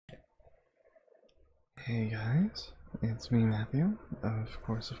Hey guys, it's me Matthew, of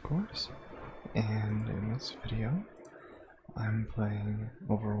course, and in this video I'm playing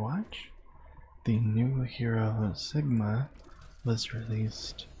Overwatch. The new hero Sigma was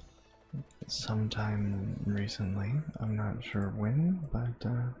released sometime recently, I'm not sure when, but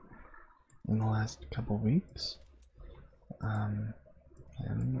in the last couple weeks. And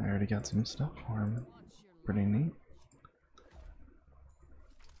I already got some stuff for him, pretty neat.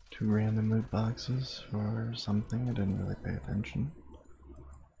 2 random loot boxes for something I didn't really pay attention.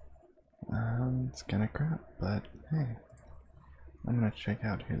 It's kinda crap, but hey, I'm gonna check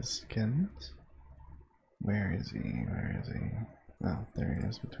out his skins. Where is he? Where is he? Oh, there he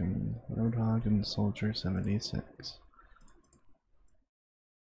is, between Roadhog and Soldier 76.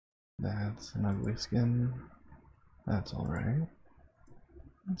 That's an ugly skin. That's alright.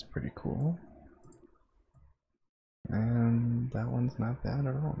 That's pretty cool. And that one's not bad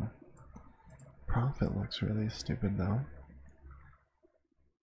at all. Profit looks really stupid though.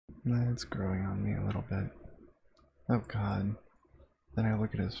 It's growing on me a little bit. Oh god. Then I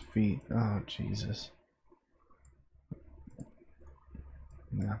look at his feet. Oh Jesus.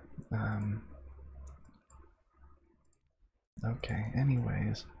 Yeah. Okay,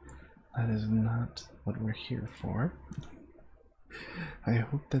 anyways. That is not what we're here for. I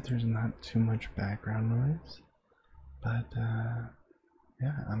hope that there's not too much background noise. But,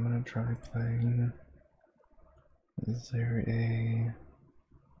 yeah, I'm gonna try playing. Is there a...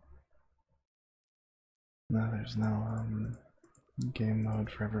 No, there's no, game mode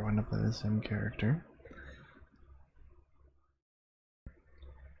for everyone to play the same character.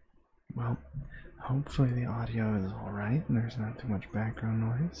 Well, hopefully the audio is alright and there's not too much background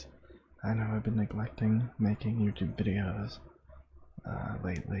noise. I know I've been neglecting making YouTube videos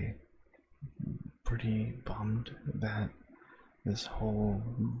lately. Pretty bummed that this whole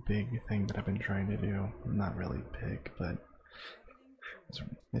big thing that I've been trying to do, not really big, but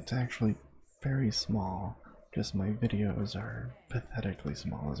it's actually very small. Just my videos are pathetically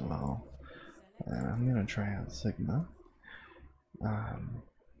small as well. And I'm gonna try out Sigma.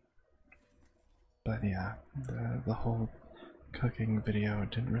 But yeah, the whole cooking video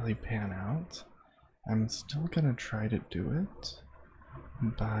didn't really pan out. I'm still gonna try to do it,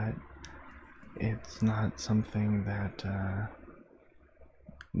 but it's not something that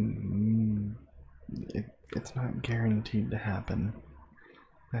it's not guaranteed to happen.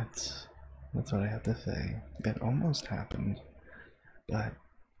 That's what I have to say. It almost happened, but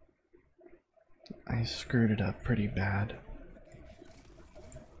I screwed it up pretty bad.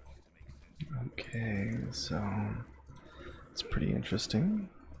 Okay, so it's pretty interesting.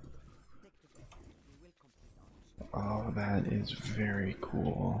 Oh, that is very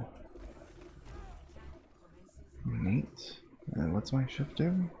cool. Neat. What's my shift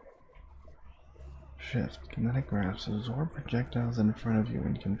do? Shift. Kinetic grabs absorb projectiles in front of you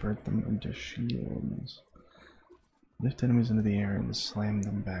and convert them into shields. Lift enemies into the air and slam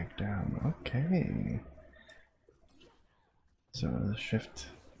them back down. Okay. So the shift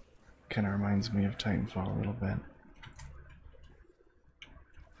kind of reminds me of Titanfall a little bit.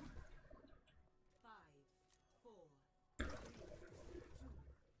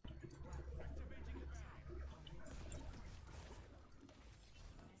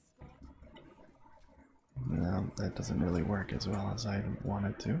 No, that doesn't really work as well as I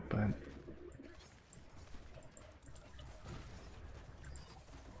wanted to, but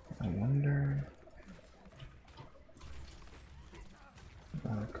I wonder.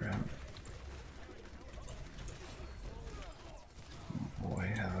 Oh crap.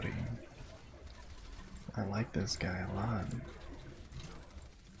 Boy howdy. I like this guy a lot.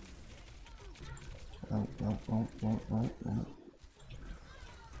 Oh.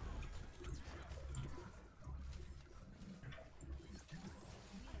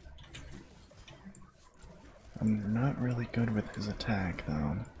 I'm not really good with his attack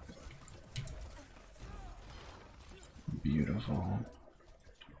though. Beautiful.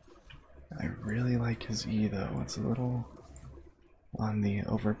 I really like his E though. It's a little on the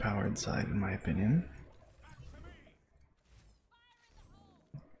overpowered side in my opinion.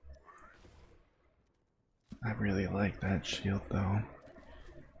 I really like that shield though.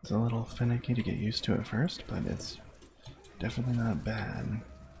 It's a little finicky to get used to at first, but it's definitely not bad.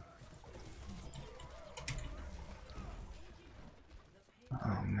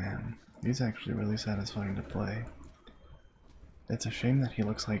 Oh man, he's actually really satisfying to play. It's a shame that he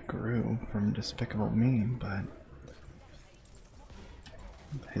looks like Gru from Despicable Me, but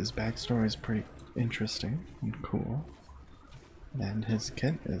his backstory is pretty interesting and cool, and his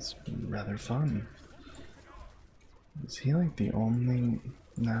kit is rather fun. Is he like the only...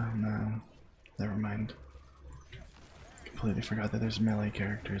 No. never mind. Completely forgot that there's melee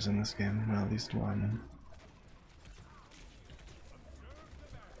characters in this game. Well, at least one.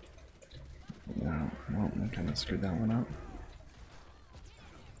 No, well, I kind of screwed that one up.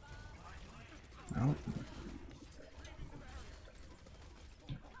 Oh.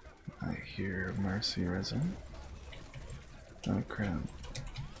 I hear Mercy risen. Oh crap.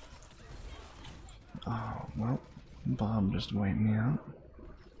 Oh, well, Bob just wiped me out.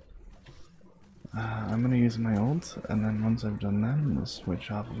 I'm gonna use my ult, and then once I've done that, I'm gonna switch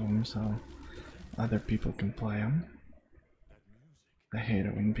off of them so other people can play them. I hate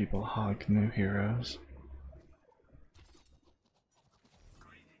it when people hog new heroes.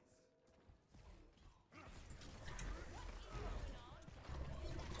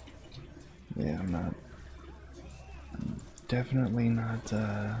 Yeah, I'm definitely not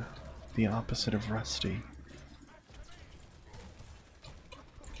the opposite of Rusty.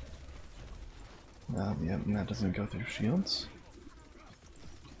 Yep, and that doesn't go through shields.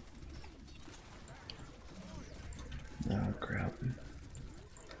 Oh crap.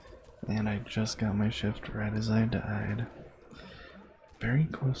 And I just got my shift right as I died. Very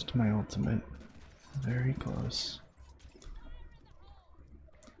close to my ultimate. Very close.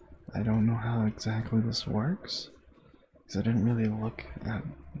 I don't know how exactly this works, because I didn't really look at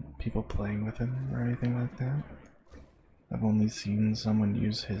people playing with him or anything like that. I've only seen someone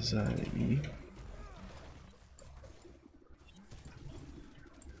use his E.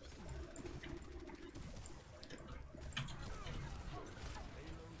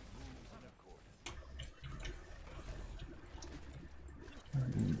 Oh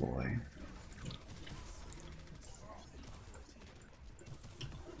boy.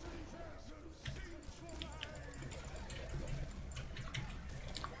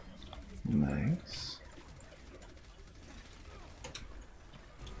 Nice.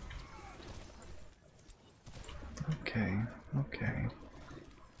 Okay, okay.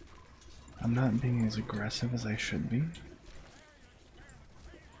 I'm not being as aggressive as I should be.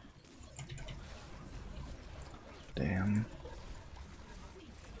 Damn.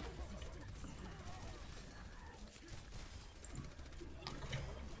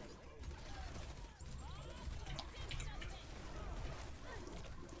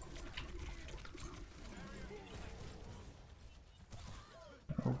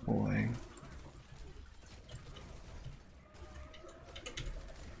 Oh boy.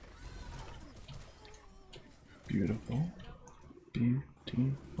 Beautiful.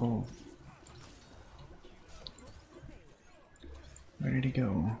 Beautiful. Where did he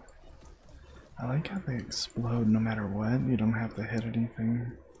go? I like how they explode no matter what. You don't have to hit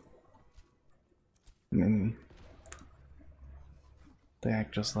anything. I mean, they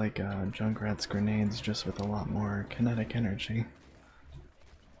act just like Junkrat's grenades, just with a lot more kinetic energy.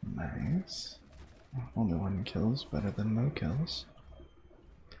 Nice. Only one kills, better than no kills.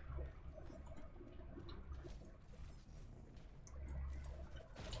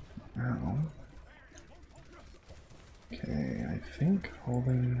 Ow. Okay, I think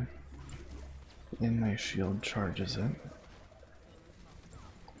holding in my shield charges it.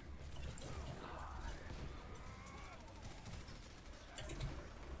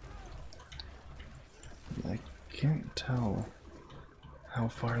 I can't tell how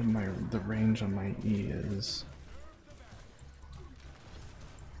far the range on my E is.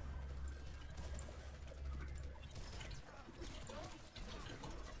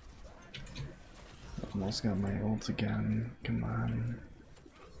 Almost got my ult again. Come on.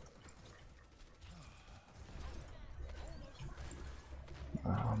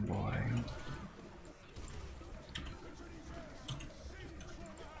 Oh boy.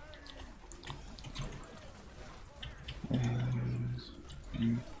 And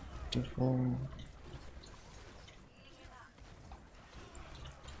beautiful.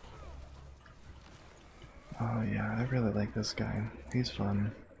 Oh yeah, I really like this guy. He's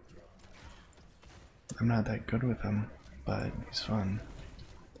fun. I'm not that good with him, but he's fun.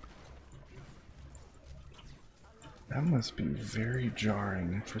 That must be very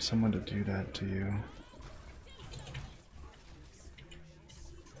jarring for someone to do that to you.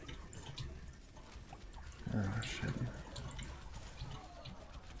 Oh shit.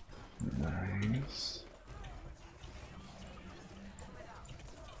 Nice.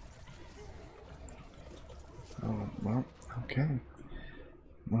 Oh, well, okay.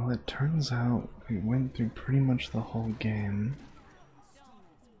 Well, it turns out we went through pretty much the whole game.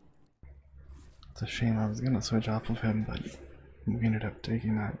 It's a shame. I was gonna switch off of him, but we ended up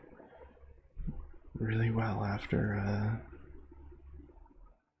taking that really well after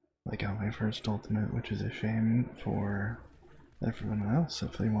I got my first ultimate, which is a shame for everyone else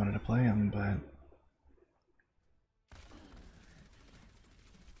if they wanted to play him, but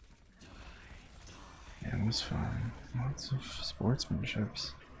Seems fine. Lots of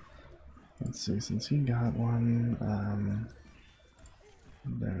sportsmanships. Let's see, since he got one,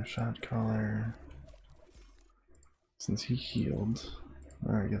 there's a shot caller. Since he healed,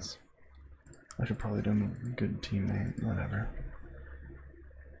 or I guess I should probably do him a good teammate, whatever.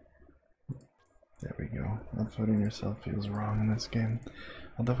 There we go. Upvoting yourself feels wrong in this game.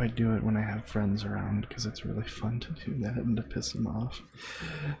 Although I do it when I have friends around, because it's really fun to do that and to piss them off.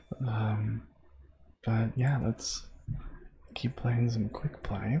 But yeah, let's keep playing some quick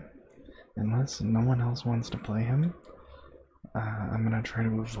play. Unless no one else wants to play him, I'm gonna try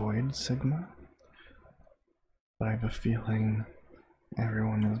to avoid Sigma. But I have a feeling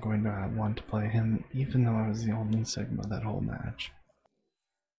everyone is going to want to play him, even though I was the only Sigma that whole match.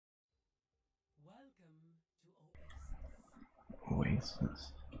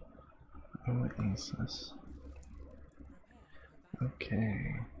 Oasis. Oasis.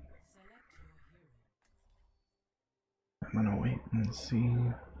 Okay. I'm gonna wait and see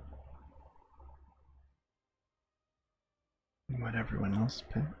what everyone else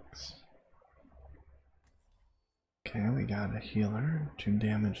picks. Okay, we got a healer, 2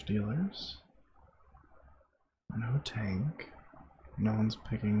 damage dealers. No tank. No one's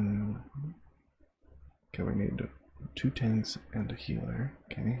picking. Okay, we need 2 tanks and a healer.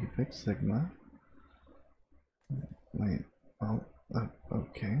 Okay, he picked Sigma. Wait, oh,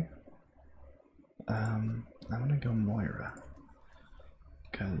 okay. I'm gonna go Moira.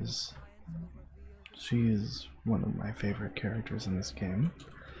 Because she is one of my favorite characters in this game.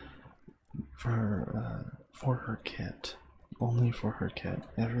 For her kit. Only for her kit.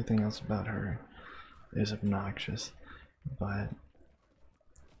 Everything else about her is obnoxious. But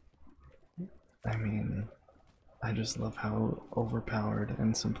I mean, I just love how overpowered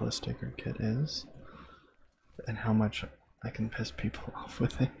and simplistic her kit is, and how much I can piss people off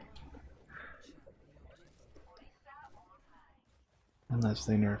with it. Unless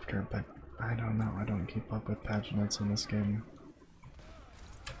they nerfed her, but I don't know, I don't keep up with patch notes in this game.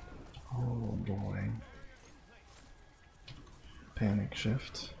 Oh boy. Panic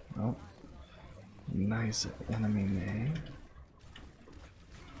shift. Oh. Nice enemy May.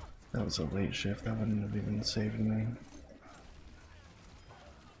 That was a late shift, that wouldn't have even saved me.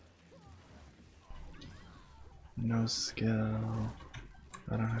 No skill.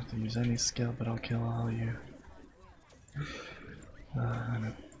 I don't have to use any skill, but I'll kill all you. And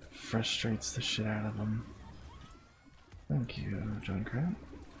it frustrates the shit out of them. Thank you, Junkrat.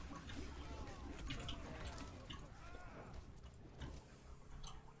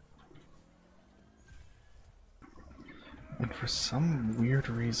 And for some weird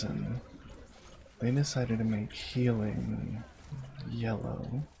reason, they decided to make healing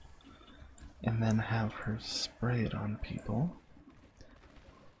yellow and then have her spray it on people,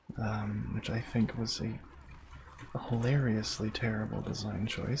 which I think was a hilariously terrible design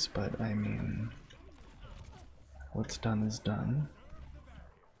choice, but I mean, what's done is done.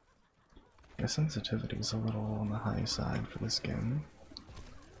 My sensitivity is a little on the high side for this game.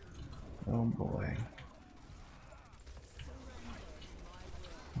 Oh boy.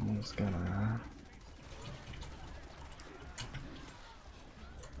 I'm just gonna...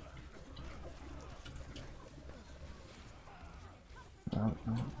 Oh,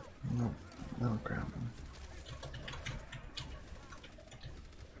 no, that'll grab him.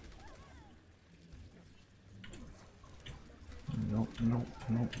 Nope, nope,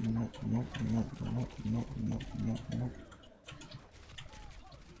 nope, nope, nope, nope, nope, nope, nope, nope, nope.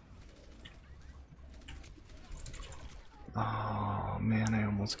 Oh man, I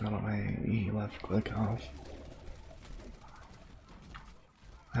almost got my E left click off.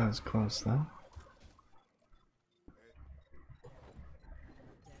 That was close though.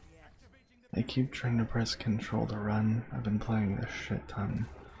 I keep trying to press control to run. I've been playing a shit ton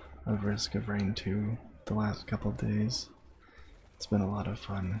of Risk of Rain 2 the last couple days. It's been a lot of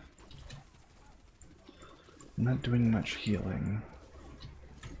fun. I'm not doing much healing,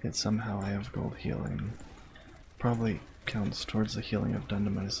 yet somehow I have gold healing. Probably counts towards the healing I've done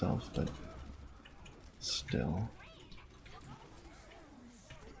to myself, but still.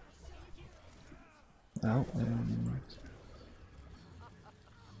 Oh,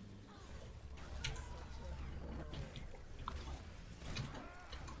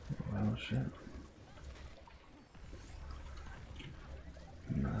 oh shit.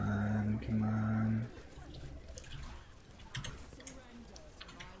 Come on, come on.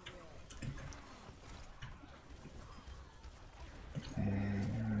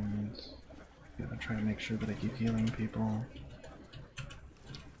 And gotta try to make sure that I keep healing people.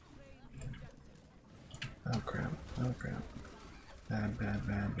 Oh crap, oh crap. Bad, bad,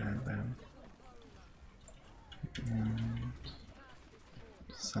 bad, bad, bad. And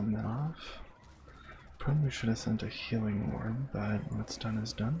send that off. Probably should have sent a healing orb, but what's done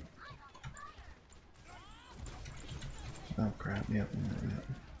is done. Oh crap, yep.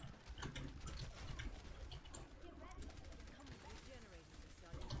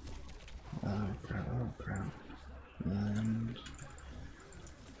 Oh crap, oh crap. And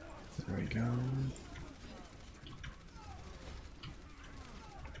there we go.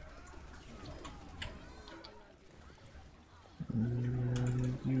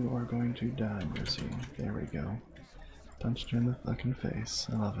 And you are going to die, Mercy. There we go. Punched her in the fucking face.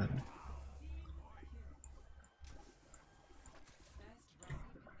 I love it.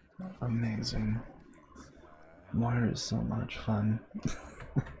 Amazing. Water is so much fun.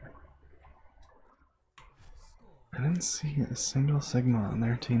 I didn't see a single Sigma on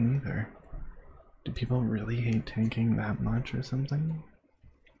their team either. Do people really hate tanking that much or something?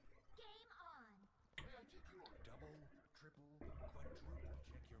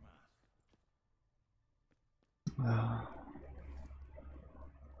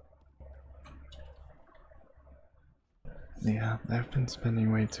 Yeah, I've been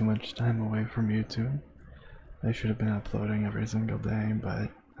spending way too much time away from YouTube. I should have been uploading every single day, but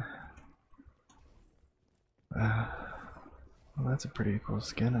well, that's a pretty cool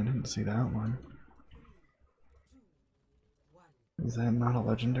skin. I didn't see that one. Is that not a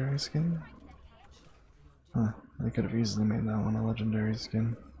legendary skin? Huh, I could have easily made that one a legendary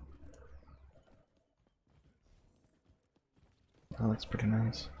skin. That looks pretty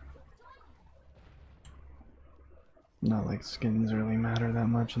nice. Not like skins really matter that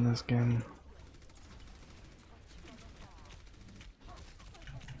much in this game.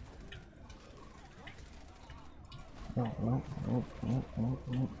 Oh.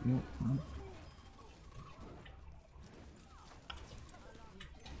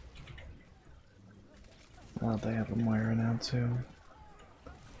 Oh, they have a Moira now too.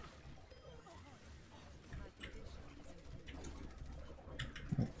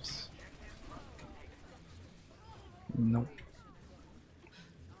 Oops. Nope.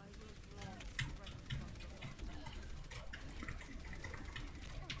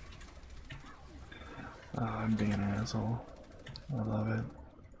 Oh, I'm being an asshole. I love it.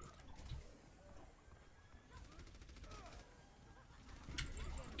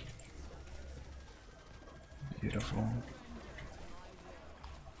 Beautiful.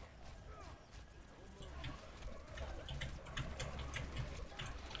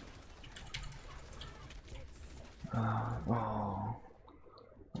 Oh.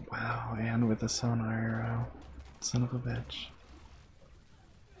 Wow, and with a sonar arrow. Son of a bitch.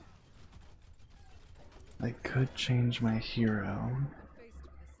 I could change my hero.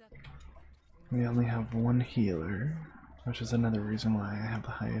 We only have one healer, which is another reason why I have the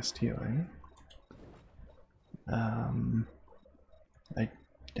highest healing. I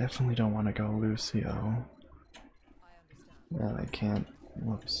definitely don't want to go Lucio. And I can't,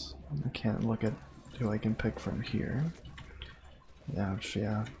 whoops, I can't look at who I can pick from here. Ouch,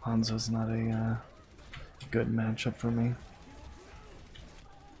 yeah, Hanzo's not a good matchup for me.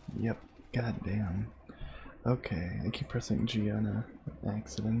 Yep, goddamn. Okay, I keep pressing G on an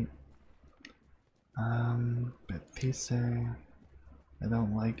accident. But Pise, I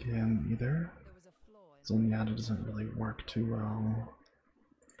don't like him either. Zenyatta doesn't really work too well.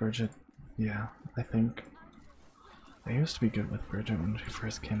 Bridget, yeah, I think I used to be good with Bridget when she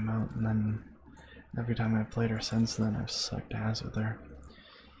first came out, and then every time I've played her since then, I've sucked ass with her.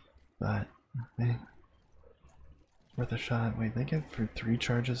 But, hey, worth a shot. Wait, they get for 3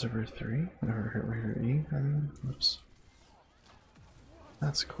 charges over 3? Or her E? I mean, oops.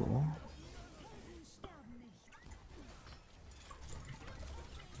 That's cool.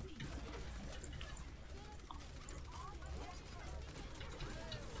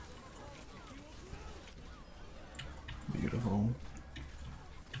 Beautiful.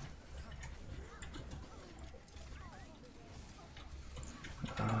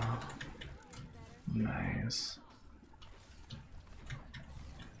 Nice.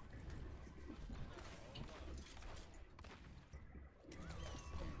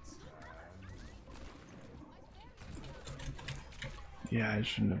 Yeah, I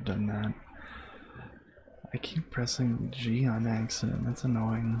shouldn't have done that. I keep pressing G on accident, that's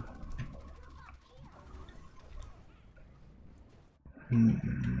annoying.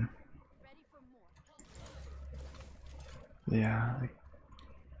 Yeah,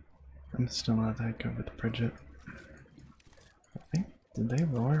 I'm still not that good with Bridget. I think, did they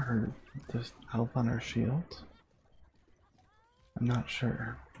lower her just health on her shield? I'm not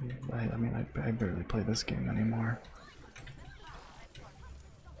sure. I mean, I barely play this game anymore.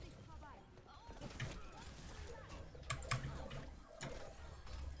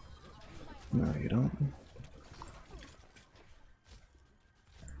 No, you don't.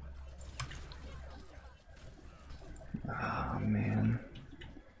 Oh, man.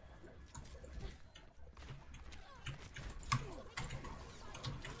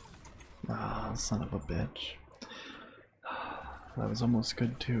 Ah, son of a bitch. That was almost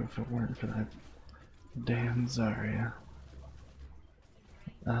good too if it weren't for that damn Zarya.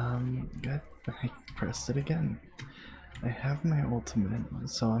 Good. I pressed it again. I have my ultimate,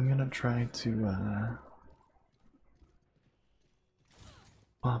 so I'm gonna try to,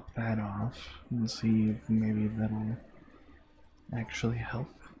 pop that off and see if maybe that'll actually help.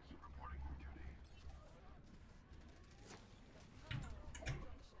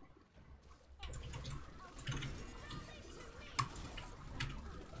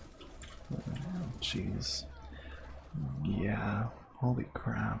 Jeez. Yeah, holy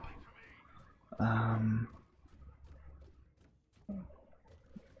crap.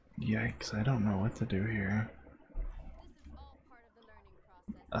 Yikes, I don't know what to do here.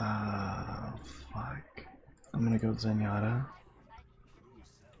 Fuck. I'm gonna go Zenyatta.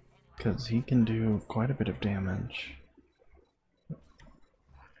 Because he can do quite a bit of damage.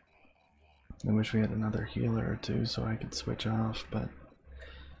 I wish we had another healer or two so I could switch off, but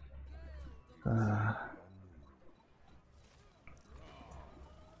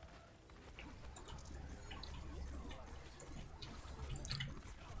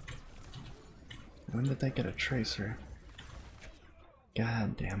when did they get a tracer?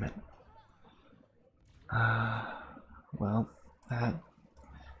 God damn it. Well, that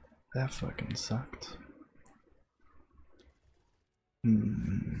fucking sucked.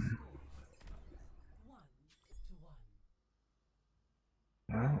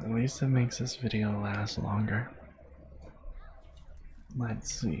 Well, at least it makes this video last longer.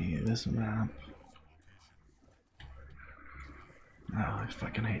 Let's see, this map. Oh, I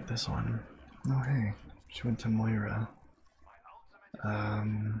fucking hate this one. Oh hey, she went to Moira.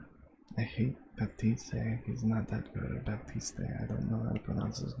 I hate Baptiste. He's not that good at Baptiste. I don't know how to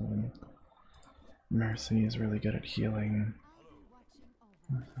pronounce his name. Mercy is really good at healing.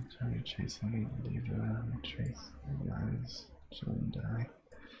 I'm trying to chase me, Diva, chase the guys, chill and die.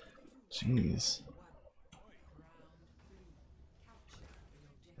 Jeez.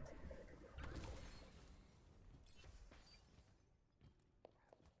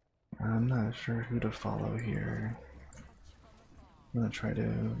 I'm not sure who to follow here. I'm gonna try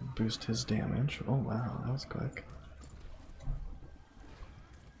to boost his damage. Oh wow, that was quick.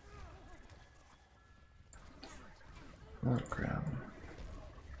 Oh crap.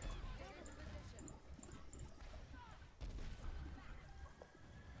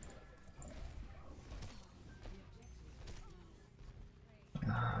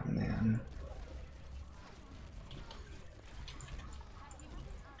 Ah man.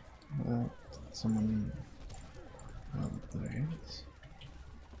 Well, someone... Oh, there he is.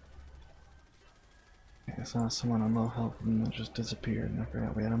 I saw someone on low health and it just disappeared and I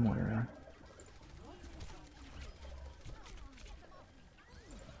forgot we had a Moira.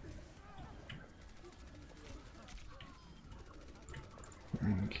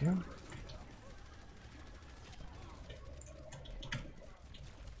 Thank you.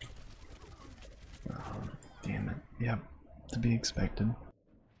 Oh, damn it. Yep, to be expected.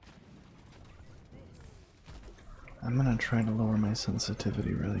 I'm gonna try to lower my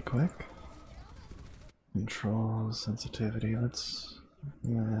sensitivity really quick. Control sensitivity, let's...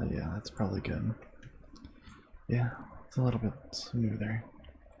 yeah, that's probably good. Yeah, it's a little bit smoother.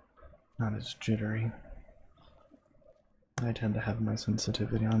 Not as jittery. I tend to have my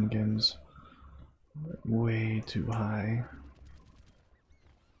sensitivity on games way too high.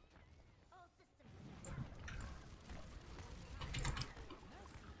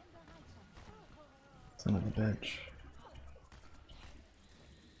 Son of a bitch.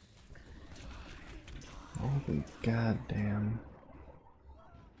 Holy goddamn.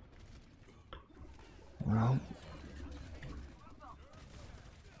 Well.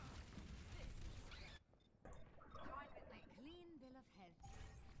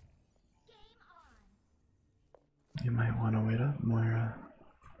 You might want to wait up, Moira.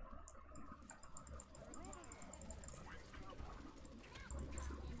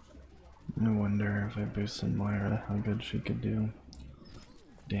 I wonder if I boosted Moira, how good she could do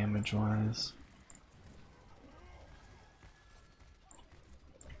damage-wise.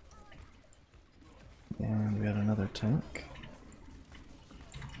 And we got another tank.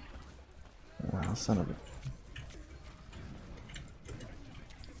 Wow, son of a...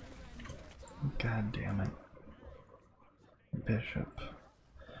 God damn it. Bishop.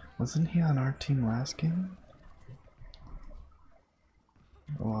 Wasn't he on our team last game?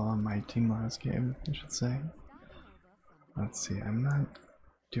 Oh well, on my team last game, I should say. Let's see, I'm not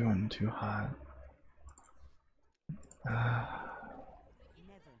doing too hot.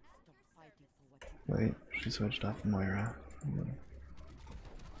 Wait, she switched off Moira.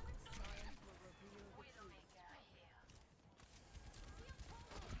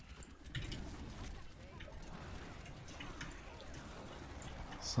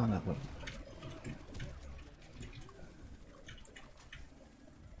 Son of a...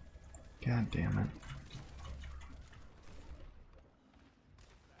 God damn it.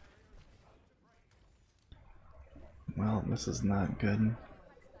 Well, this is not good.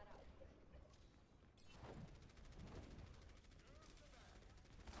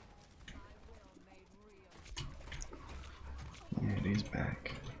 And he's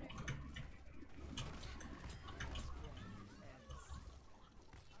back.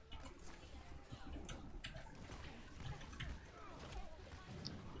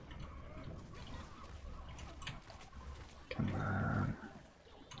 Come on.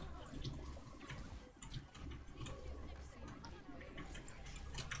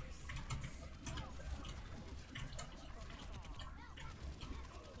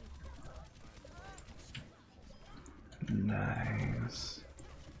 Nice.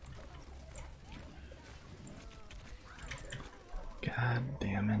 God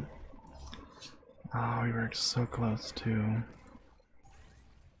damn it. Oh, we were so close to.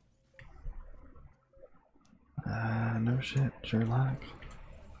 No shit, Sherlock.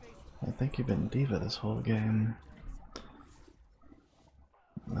 I think you've been diva this whole game.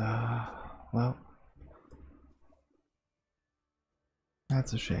 Well.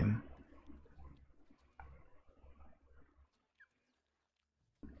 That's a shame.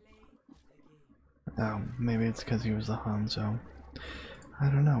 Oh, maybe it's because he was the Hanzo. I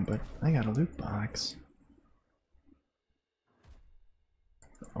don't know, but I got a loot box.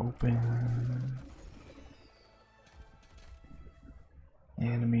 Open.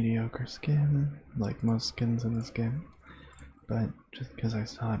 And a mediocre skin, like most skins in this game. But just because I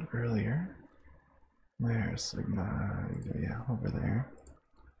saw it earlier. There's Sigma, yeah, over there.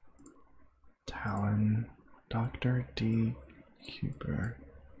 Talon, Dr. D. Cooper,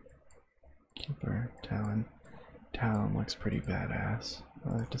 Talon. Talon looks pretty badass,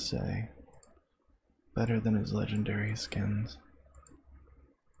 I have to say. Better than his legendary skins.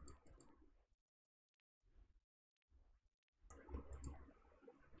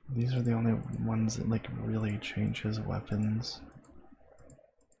 These are the only ones that like really change his weapons.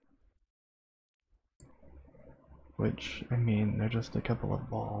 Which, I mean, they're just a couple of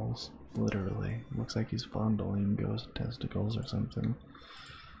balls, literally. Looks like he's fondling ghost testicles or something.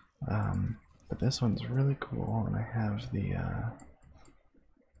 But this one's really cool, and I have the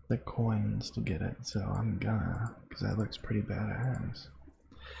coins to get it, so I'm gonna, because that looks pretty badass.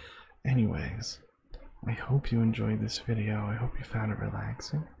 Anyways, I hope you enjoyed this video. I hope you found it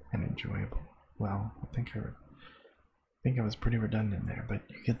relaxing and enjoyable. Well, I think I was pretty redundant there, but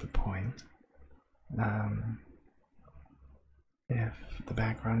you get the point. If the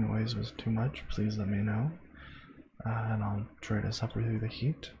background noise was too much, please let me know, and I'll try to suffer through the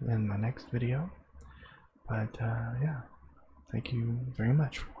heat in my next video. But yeah, thank you very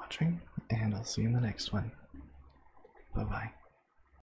much for watching, and I'll see you in the next one. Bye bye.